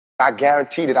I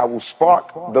guarantee that I will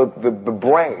spark the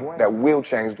brain that will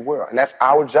change the world. And that's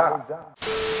our job.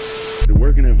 The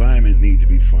working environment needs to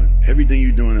be fun. Everything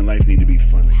you're doing in life needs to be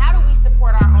fun. How do we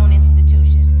support our own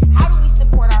institutions? How do we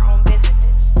support our own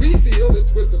businesses? We feel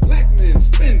that with the black man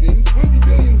spending $20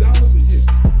 billion a year,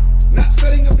 not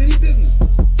setting up any businesses,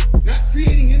 not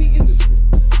creating any industry,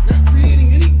 not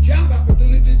creating any job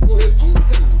opportunities for his own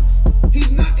town,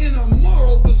 he's not in a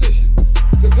moral position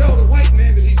to tell the white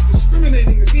man that he's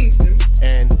discriminating against him.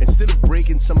 And instead of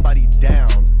breaking somebody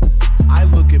down, I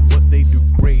look at what they do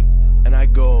great and I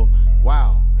go,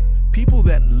 wow, people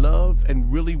that love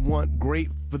and really want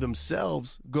great for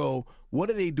themselves go,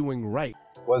 what are they doing right?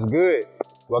 What's good?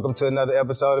 Welcome to another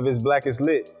episode of It's Black Is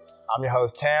Lit. I'm your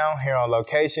host, Town, here on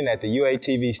location at the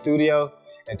UATV studio.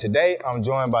 And today I'm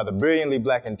joined by the brilliantly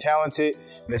black and talented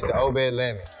Mr. Obed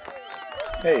Lamy.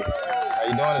 Hey. How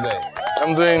you doing today?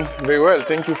 I'm doing very well.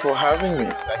 Thank you for having me.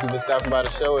 Thank you for stopping by the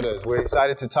show with us. We're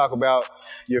excited to talk about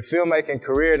your filmmaking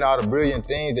career and all the brilliant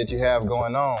things that you have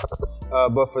going on.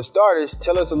 But for starters,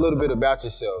 tell us a little bit about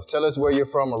yourself. Tell us where you're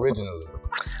from originally.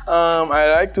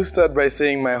 I like to start by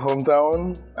saying my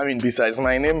hometown. Besides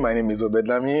my name is Obed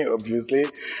Lamy, obviously.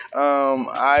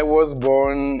 I was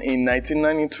born in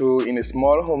 1992 in a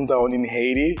small hometown in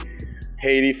Haiti.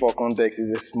 Haiti, for context,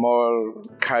 is a small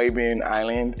Caribbean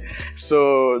island.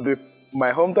 So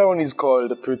my hometown is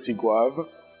called Petit Guave.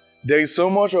 There is so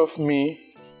much of me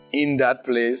in that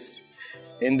place,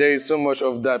 and there is so much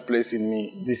of that place in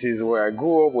me. This is where I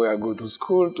grew up, where I go to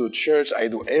school, to church, I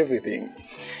do everything.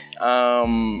 I've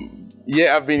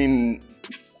been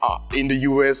in the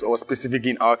US, or specifically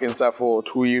in Arkansas, for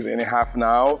 2.5 years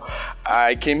now.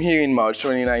 I came here in March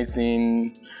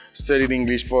 2019, studied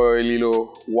English for a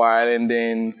little while, and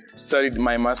then studied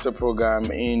my master program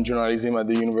in journalism at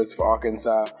the University of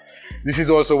Arkansas. This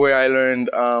is also where I learned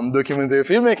documentary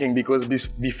filmmaking, because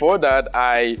before that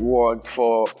I worked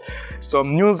for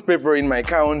some newspaper in my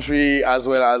country as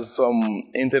well as some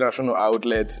international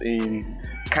outlets in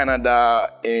Canada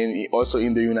and also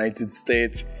in the United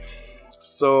States.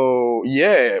 So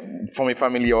yeah, from a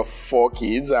family of 4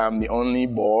 kids, I'm the only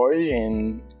boy,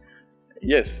 and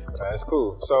yes. That's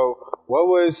cool. So what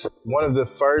was one of the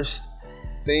first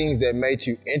things that made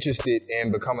you interested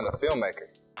in becoming a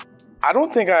filmmaker? I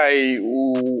don't think I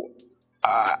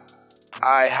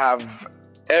have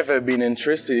ever been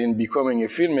interested in becoming a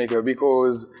filmmaker,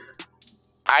 because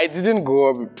I didn't grow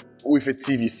up with a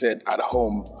TV set at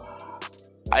home.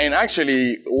 And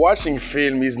actually, watching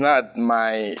film is not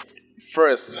my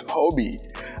first hobby.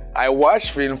 I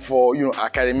watch film for,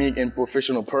 academic and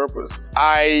professional purpose.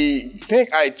 I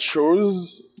think I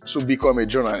chose to become a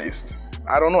journalist.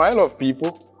 I don't know, I love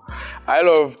people. I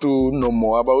love to know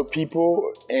more about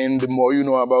people, and the more you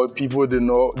know about people, the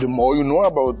more you know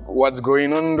about what's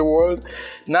going on in the world.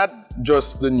 Not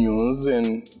just the news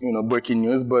and, breaking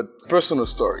news, but personal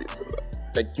stories.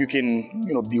 Like you can,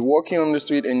 be walking on the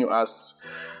street and you ask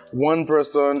one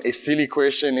person a silly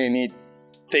question and it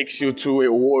takes you to a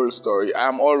whole story.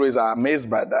 I'm always amazed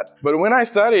by that. But when I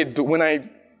start,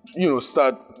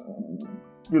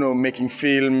 making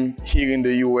film here in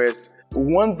the US,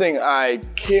 one thing I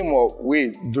came up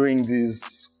with during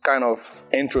this kind of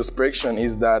introspection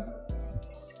is that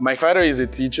my father is a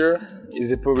teacher,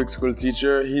 he's a public school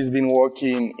teacher. He's been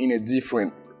working in a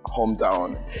different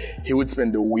hometown. He would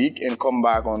spend the week and come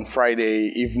back on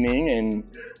Friday evening and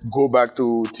go back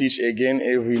to teach again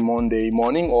every Monday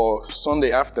morning or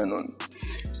Sunday afternoon.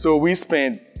 So we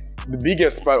spent the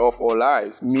biggest part of our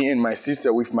lives, me and my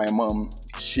sister, with my mom.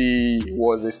 She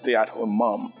was a stay-at-home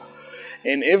mom.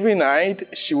 And every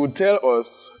night she would tell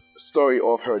us story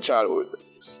of her childhood,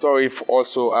 story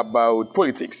also about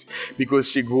politics, because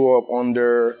she grew up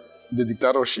under the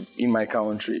dictatorship in my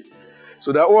country.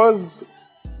 So that was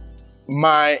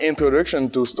my introduction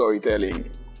to storytelling.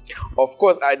 Of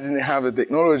course, I didn't have the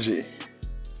technology,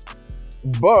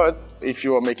 but if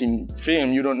you are making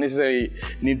film, you don't necessarily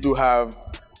need to have,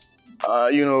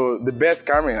 the best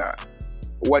camera.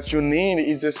 What you need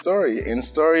is a story, and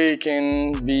story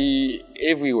can be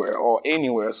everywhere or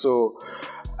anywhere. So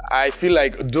I feel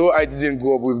like, though I didn't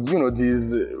grow up with,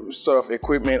 this sort of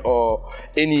equipment, or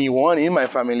anyone in my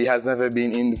family has never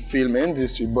been in the film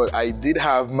industry, but I did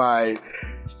have my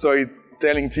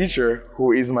storytelling teacher,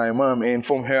 who is my mom, and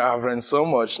from her I've learned so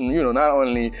much, not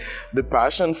only the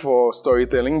passion for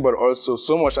storytelling, but also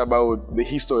so much about the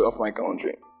history of my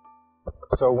country.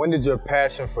 So when did your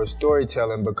passion for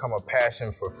storytelling become a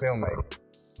passion for filmmaking?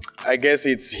 I guess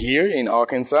it's here in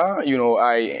Arkansas.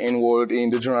 I enrolled in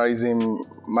the journalism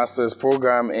master's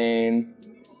program, and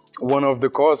one of the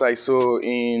courses I saw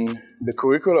in the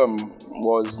curriculum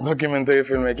was documentary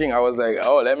filmmaking, I was like,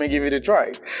 oh, let me give it a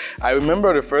try. I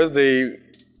remember the first day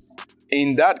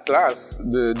in that class,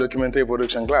 the documentary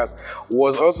production class,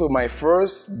 was also my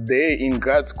first day in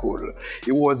grad school.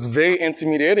 It was very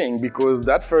intimidating because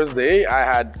that first day I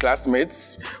had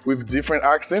classmates with different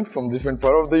accents from different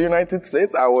parts of the United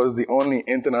States. I was the only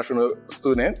international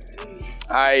student.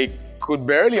 I could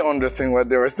barely understand what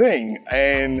they were saying.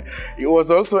 And it was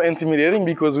also intimidating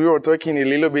because we were talking a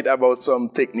little bit about some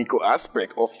technical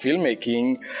aspect of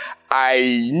filmmaking.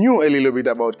 I knew a little bit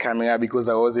about camera because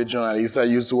I was a journalist. I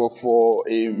used to work for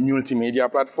a multimedia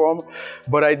platform,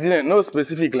 but I didn't know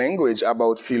specific language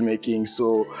about filmmaking.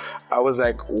 So I was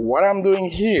like, what I'm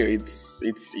doing here,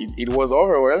 it was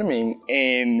overwhelming.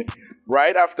 And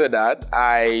right after that,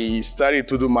 I started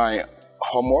to do my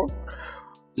homework,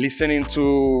 listening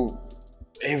to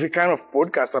every kind of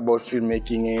podcast about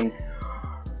filmmaking and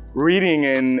reading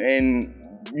and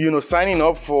signing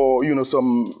up for,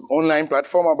 some online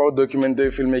platform about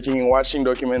documentary filmmaking and watching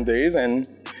documentaries, and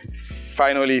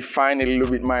finally find a little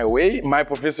bit my way. My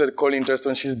professor, Colin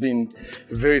Thurston, she's been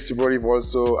very supportive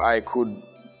also. I could,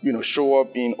 show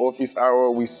up in office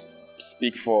hour. We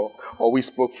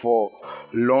spoke for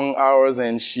long hours,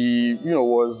 and she,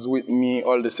 was with me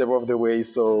all the step of the way.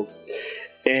 So,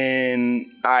 and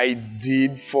I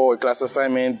did for a class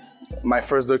assignment my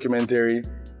first documentary.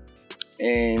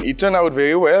 And it turned out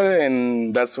very well,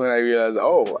 and that's when I realized,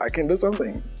 oh, I can do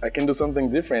something. I can do something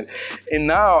different. And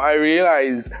now I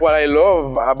realize what I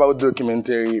love about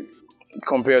documentary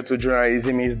compared to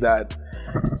journalism is that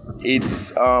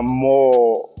it's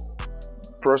more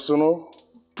personal.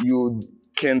 You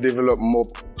can develop more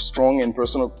stronger and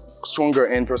personal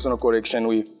connection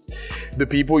with the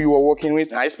people you are working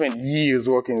with. I spent years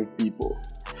working with people.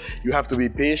 You have to be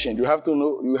patient. You have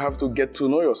to get to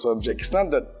know your subject. It's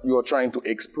not that you are trying to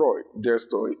exploit their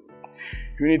story.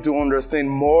 You need to understand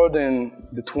more than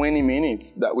the 20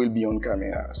 minutes that will be on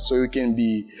camera, so you can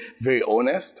be very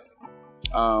honest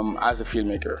as a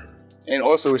filmmaker, and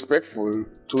also respectful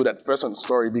to that person's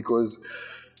story, because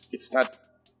it's not,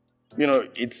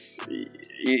 it's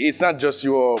not just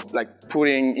you're like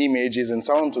putting images and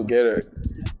sound together.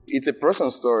 It's a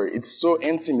person's story. It's so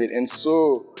intimate and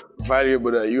so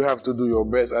valuable that you have to do your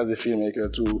best as a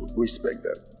filmmaker to respect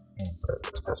that.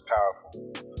 That's powerful.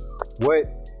 What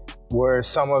were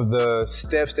some of the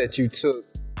steps that you took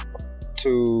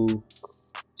to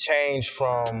change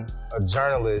from a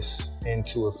journalist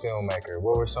into a filmmaker?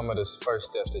 What were some of the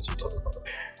first steps that you took?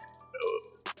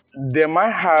 There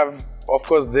might have, of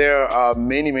course, there are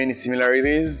many, many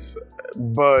similarities,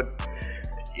 but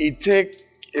it takes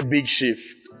a big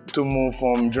shift to move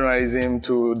from journalism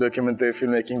to documentary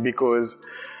filmmaking, because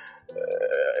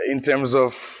in terms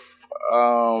of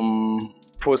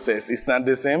process, it's not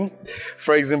the same.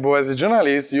 For example, as a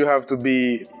journalist, you have to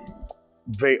be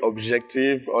very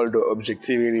objective, although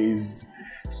objectivity is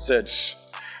such,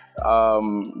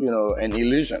 an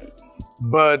illusion.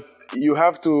 But you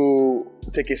have to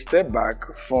take a step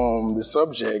back from the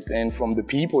subject and from the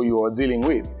people you are dealing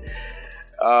with.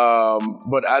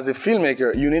 But as a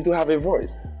filmmaker, you need to have a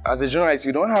voice. As a journalist,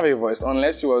 you don't have a voice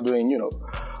unless you are doing,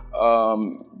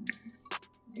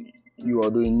 you are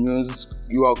doing news,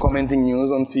 you are commenting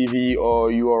news on TV,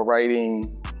 or you are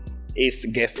writing a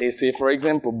guest essay, for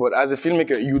example. But as a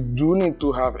filmmaker, you do need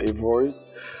to have a voice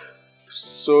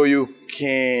so you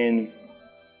can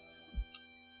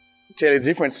tell a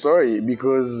different story,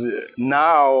 because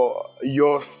now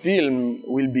your film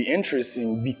will be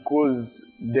interesting because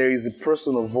there is a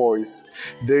personal voice,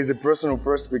 there is a personal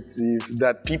perspective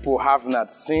that people have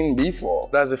not seen before.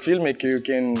 As a filmmaker,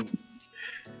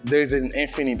 there is an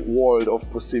infinite world of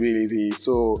possibility.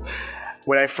 So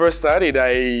when I first started,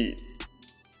 I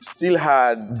still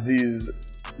had this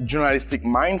journalistic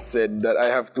mindset that I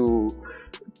have to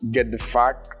get the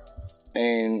facts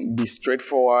and be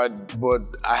straightforward, but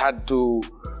I had to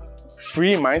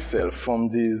free myself from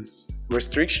these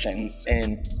restrictions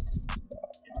and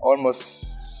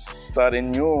almost start a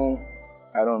new,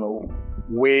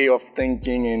 way of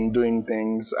thinking and doing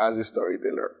things as a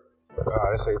storyteller.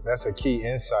 That's a key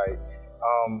insight.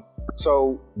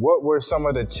 So what were some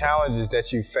of the challenges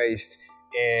that you faced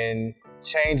in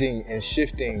changing and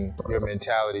shifting your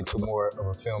mentality to more of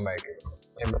a filmmaker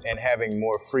and having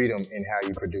more freedom in how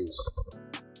you produce?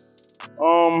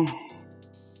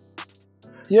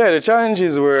 The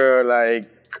challenges were like,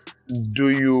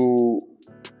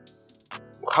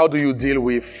 how do you deal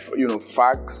with,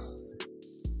 facts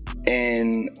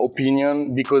and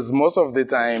opinion? Because most of the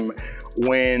time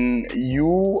when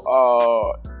you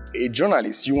are a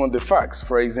journalist, you want the facts.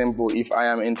 For example, if I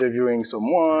am interviewing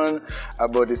someone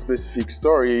about a specific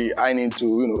story, I need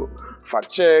to,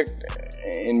 fact check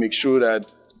and make sure that,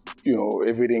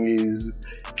 everything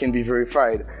can be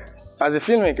verified. As a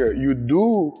filmmaker, you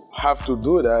do have to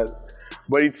do that,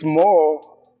 but it's more,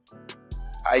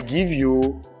 I give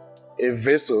you a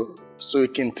vessel so you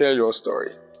can tell your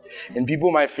story. And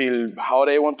people might feel how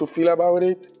they want to feel about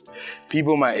it.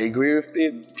 People might agree with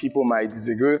it, people might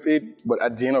disagree with it, but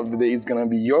at the end of the day, it's gonna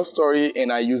be your story,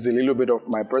 and I use a little bit of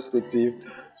my perspective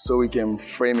so we can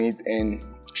frame it and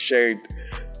share it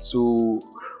to,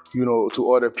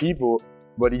 to other people.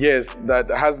 But yes, that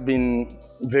has been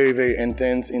very, very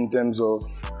intense in terms of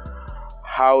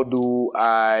how do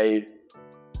I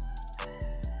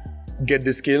get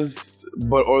the skills,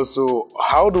 but also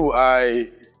how do I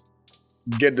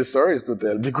get the stories to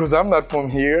tell, because I'm not from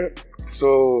here.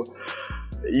 So,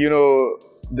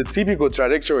 the typical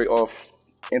trajectory of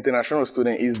international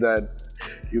student is that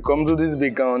you come to these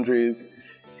big countries,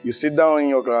 you sit down in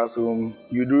your classroom,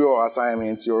 you do your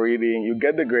assignments, your reading, you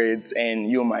get the grades, and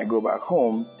you might go back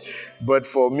home. But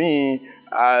for me,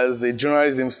 as a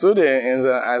journalism student and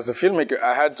as a filmmaker,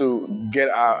 I had to get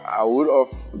out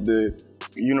of the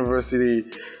university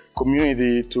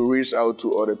community to reach out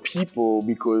to other people,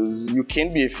 because you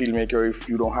can't be a filmmaker if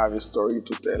you don't have a story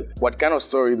to tell. What kind of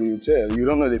story do you tell? You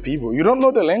don't know the people. You don't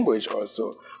know the language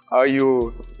also. Are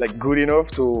you good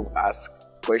enough to ask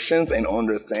questions and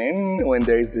understand when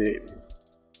there is a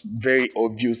very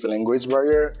obvious language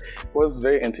barrier? It was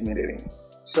very intimidating.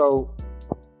 So,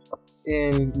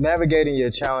 in navigating your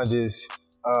challenges,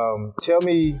 tell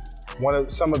me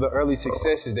some of the early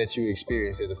successes that you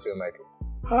experienced as a filmmaker.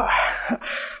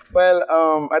 Well,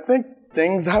 I think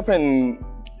things happen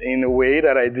in a way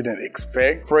that I didn't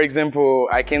expect. For example,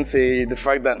 I can say the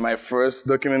fact that my first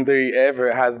documentary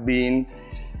ever has been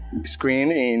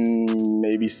screened in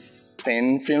maybe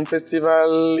 10 film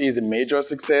festival is a major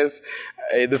success.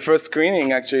 The first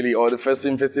screening actually, or the first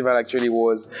film festival actually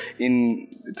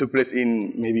took place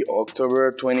in maybe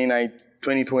October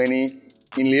 2020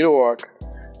 in Little Rock,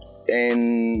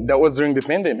 and that was during the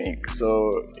pandemic.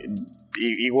 So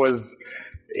it was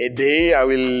a day I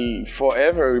will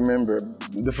forever remember.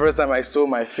 The first time I saw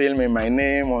my film and my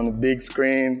name on a big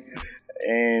screen.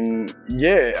 And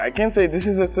yeah, I can say this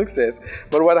is a success.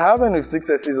 But what happened with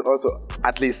success is also,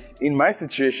 at least in my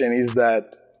situation, is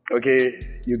that, okay,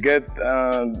 you get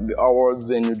the awards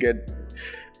and you get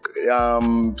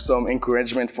some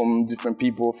encouragement from different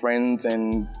people, friends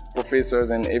and professors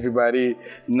and everybody.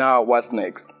 Now what's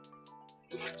next?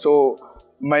 So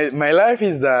my life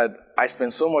is that I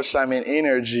spend so much time and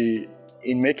energy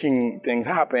in making things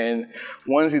happen.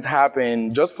 Once it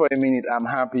happened, just for a minute, I'm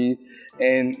happy.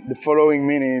 And the following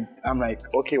minute, I'm like,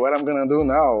 okay, what I'm gonna do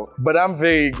now? But I'm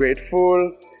very grateful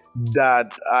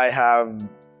that I have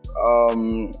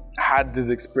had this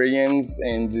experience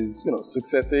and these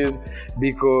successes,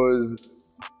 because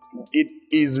it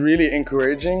is really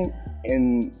encouraging,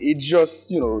 and it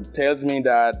just tells me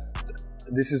that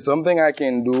this is something I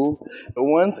can do.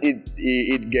 Once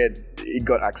it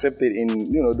got accepted in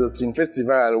those film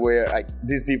festival where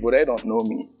these people, they don't know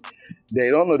me. They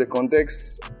don't know the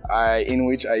context in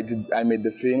which I made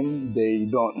the film. They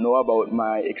don't know about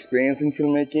my experience in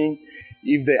filmmaking.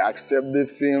 If they accept the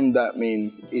film, that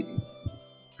means it's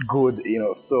good,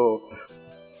 So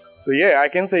yeah, I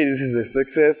can say this is a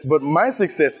success. But my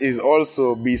success is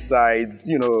also,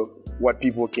 besides what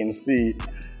people can see,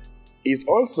 is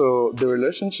also the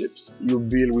relationships you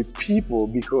build with people.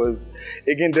 Because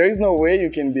again, there is no way you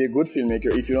can be a good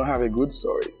filmmaker if you don't have a good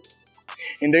story.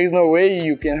 And there is no way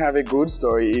you can have a good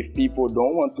story if people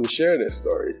don't want to share their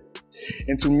story.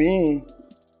 And to me,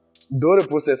 though the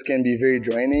process can be very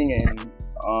draining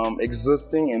and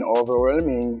exhausting and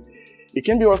overwhelming, it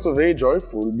can be also very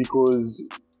joyful, because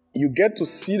you get to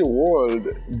see the world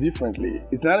differently.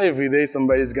 It's not every day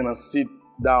somebody's gonna sit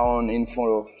down in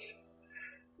front of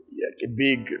a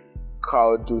big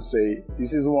crowd to say,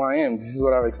 this is who I am, this is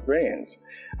what I've experienced.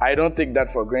 I don't take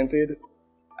that for granted.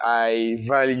 I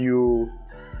value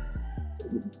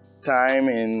time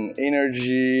and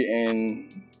energy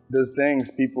and those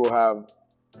things people have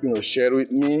shared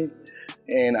with me,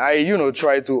 and I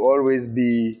try to always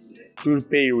to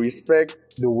pay respect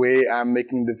the way I'm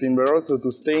making the film, but also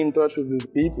to stay in touch with these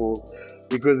people,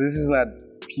 because this is not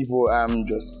people I'm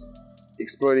just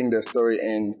exploiting their story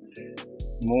and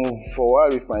move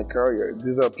forward with my career.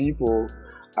 These are people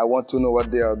I want to know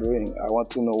what they are doing. I want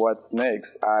to know what's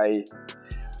next.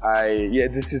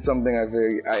 This is something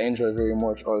I enjoy very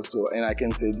much also, and I can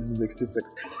say this is a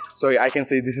success. Sorry, I can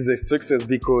say this is a success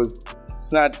because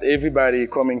it's not everybody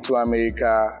coming to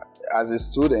America as a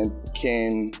student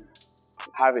can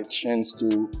have a chance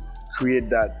to create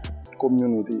that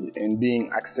community and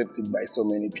being accepted by so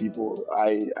many people.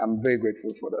 I'm very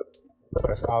grateful for that.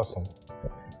 That's awesome.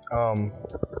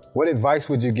 What advice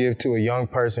would you give to a young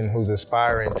person who's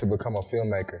aspiring to become a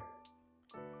filmmaker?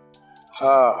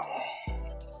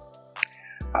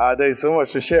 There is so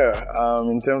much to share.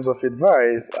 In terms of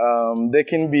advice, there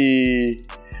can be,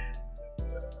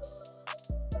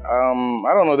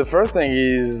 I don't know, the first thing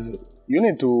is you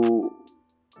need to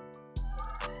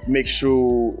make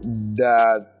sure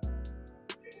that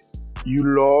you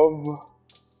love,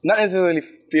 not necessarily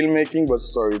filmmaking, but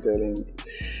storytelling.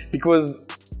 Because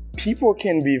people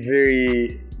can be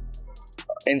very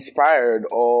inspired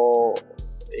or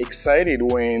excited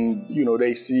when,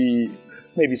 they see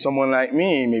maybe someone like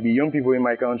me, maybe young people in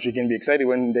my country can be excited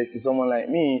when they see someone like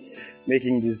me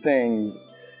making these things.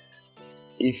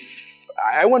 If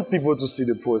I want people to see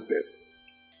the process,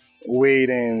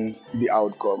 waiting the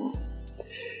outcome.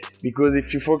 Because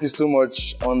if you focus too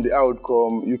much on the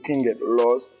outcome, you can get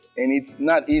lost, and it's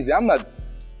not easy. I'm not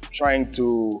trying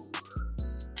to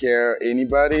scare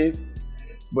anybody,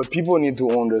 but people need to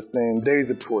understand there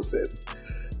is a process,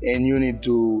 and you need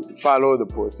to follow the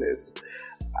process.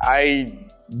 I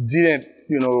didn't,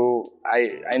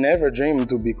 I never dreamed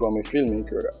to become a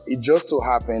filmmaker. It just so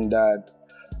happened that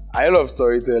I love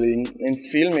storytelling, and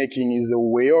filmmaking is a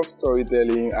way of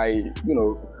storytelling. I,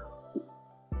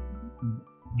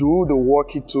 do the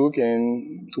work it took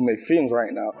and to make films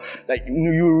right now. Like,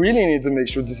 you really need to make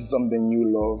sure this is something you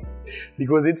love,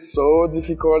 because it's so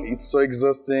difficult, it's so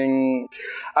exhausting.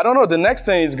 I don't know, the next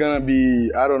thing is gonna be,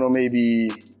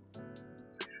 maybe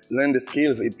learn the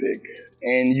skills it takes.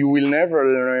 And you will never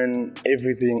learn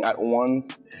everything at once.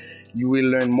 You will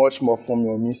learn much more from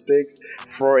your mistakes.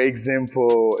 For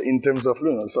example, in terms of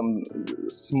some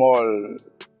small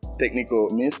technical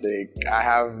mistake, I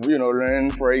have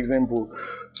learned, for example,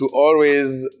 to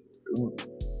always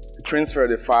transfer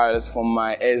the files from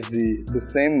my SD the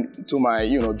same to my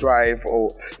drive, or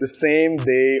the same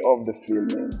day of the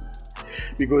filming.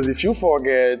 Because if you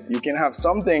forget, you can have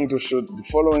something to shoot the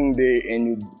following day and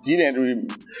you didn't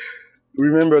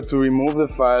remember to remove the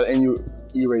file and you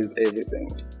erase everything.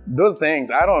 Those things,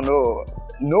 I don't know.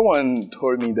 No one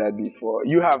told me that before.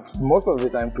 You have most of the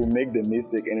time to make the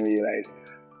mistake and realize,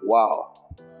 wow,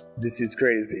 this is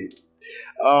crazy.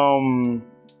 And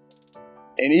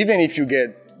even if you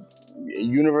get a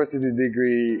university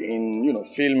degree in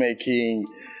filmmaking,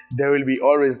 there will be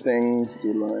always things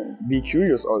to learn. Be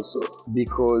curious also,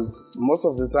 because most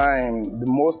of the time, the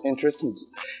most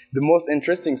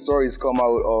interesting stories come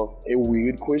out of a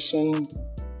weird question.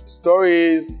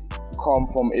 Stories come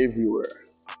from everywhere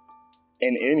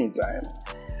and anytime.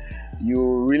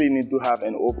 You really need to have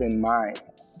an open mind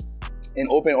and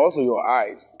open also your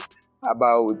eyes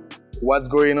about what's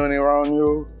going on around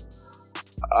you,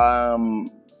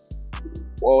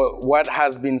 or what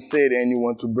has been said, and you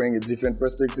want to bring a different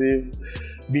perspective.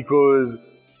 Because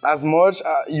as much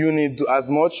you need to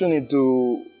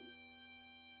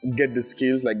get the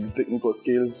skills, like the technical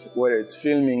skills, whether it's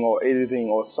filming or editing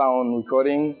or sound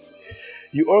recording,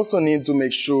 you also need to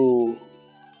make sure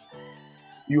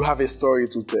you have a story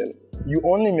to tell. You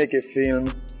only make a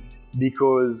film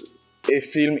because a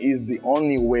film is the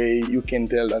only way you can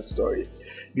tell that story.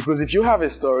 Because if you have a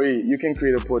story, you can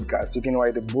create a podcast, you can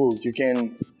write a book, you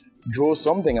can draw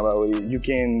something about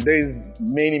it, there's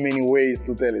many ways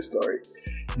to tell a story.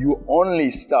 You only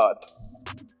start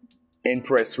and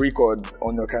press record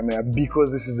on your camera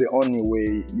because this is the only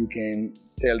way you can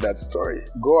tell that story.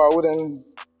 Go out and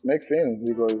make films,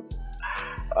 because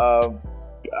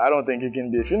I don't think you can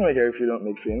be a filmmaker if you don't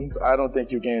make films. I don't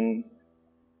think you can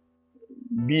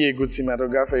be a good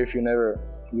cinematographer if you never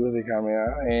use a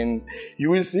camera. And you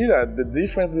will see that the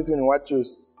difference between what you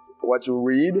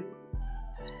read,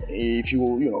 if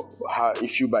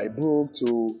you buy book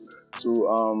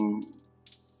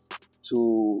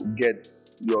to get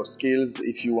your skills,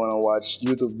 if you want to watch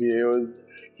YouTube videos,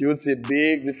 you would see a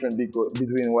big difference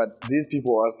between what these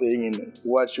people are saying and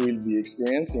what you will be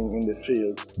experiencing in the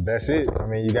field. That's it. I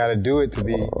mean, you got to do it to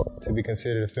be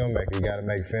considered a filmmaker. You got to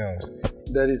make films.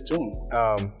 That is true.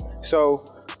 So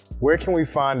where can we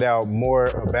find out more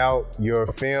about your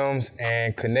films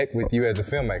and connect with you as a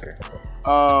filmmaker?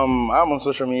 I'm on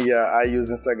social media. I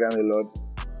use Instagram a lot.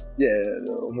 Yeah,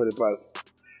 over the past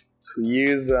 2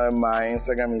 years, my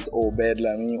Instagram is Obed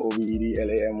Lamy,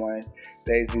 OBED-LAMY.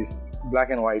 There is this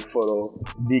black and white photo,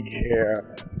 big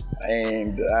hair,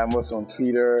 and I'm also on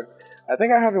Twitter. I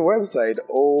think I have a website,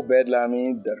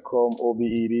 obedlamy.com,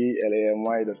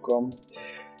 OBED-LAMY.com.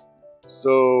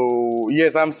 So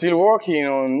yes, I'm still working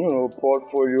on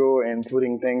portfolio and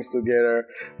putting things together.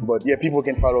 But yeah, people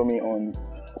can follow me on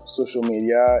social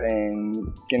media and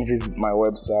can visit my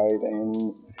website,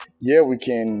 and yeah, we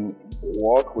can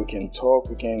walk, we can talk,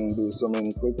 we can do so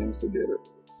many cool things together.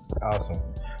 Awesome.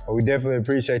 Well, we definitely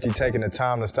appreciate you taking the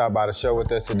time to stop by the show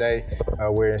with us today.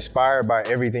 We're inspired by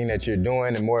everything that you're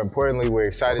doing, and more importantly, we're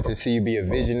excited to see you be a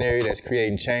visionary that's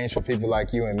creating change for people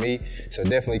like you and me. So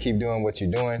definitely keep doing what you're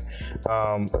doing.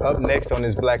 Up next on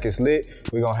this Black is Lit,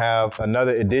 we're gonna have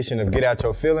another edition of Get Out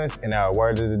Your Feelings and our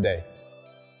word of the day.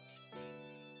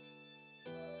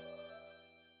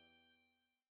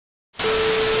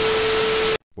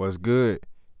 What's good?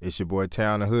 It's your boy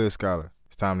Town the Hood Scholar.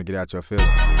 It's time to get out your feelings.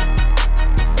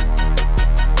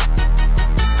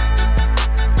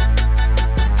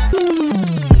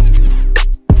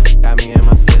 Got me in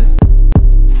my feelings.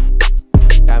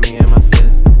 Got me in my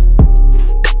feelings.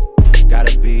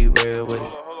 Gotta be real with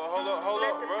it.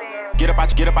 Get up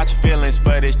out your feelings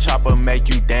for this chopper, make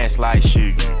you dance like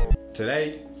shit.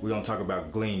 Today, we're gonna talk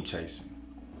about gleam chasing.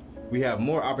 We have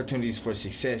more opportunities for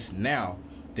success now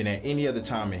than at any other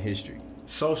time in history.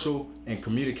 Social and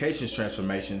communications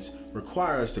transformations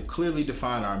require us to clearly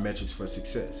define our metrics for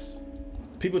success.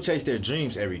 People chase their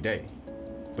dreams every day,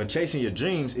 but chasing your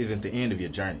dreams isn't the end of your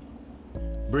journey.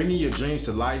 Bringing your dreams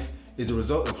to life is the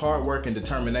result of hard work and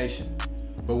determination.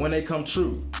 But when they come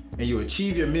true and you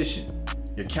achieve your mission,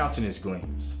 your countenance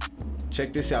gleams.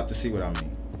 Check this out to see what I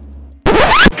mean.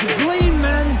 There's a gleam,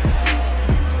 man.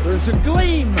 There's a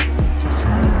gleam.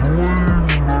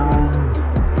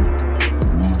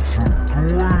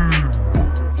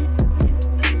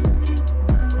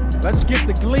 Let's get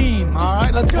the gleam, all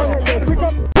right? Let's go.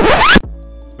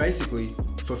 Basically,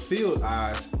 fulfilled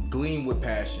eyes gleam with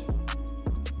passion.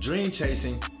 Dream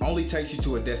chasing only takes you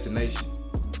to a destination.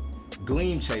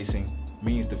 Gleam chasing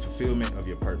means the fulfillment of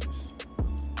your purpose.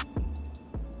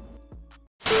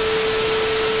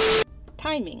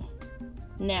 Timing.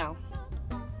 Now.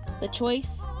 The choice,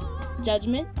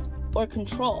 judgment, or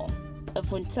control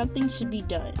of when something should be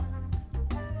done.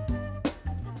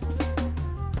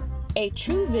 A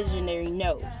true visionary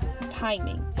knows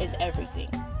timing is everything.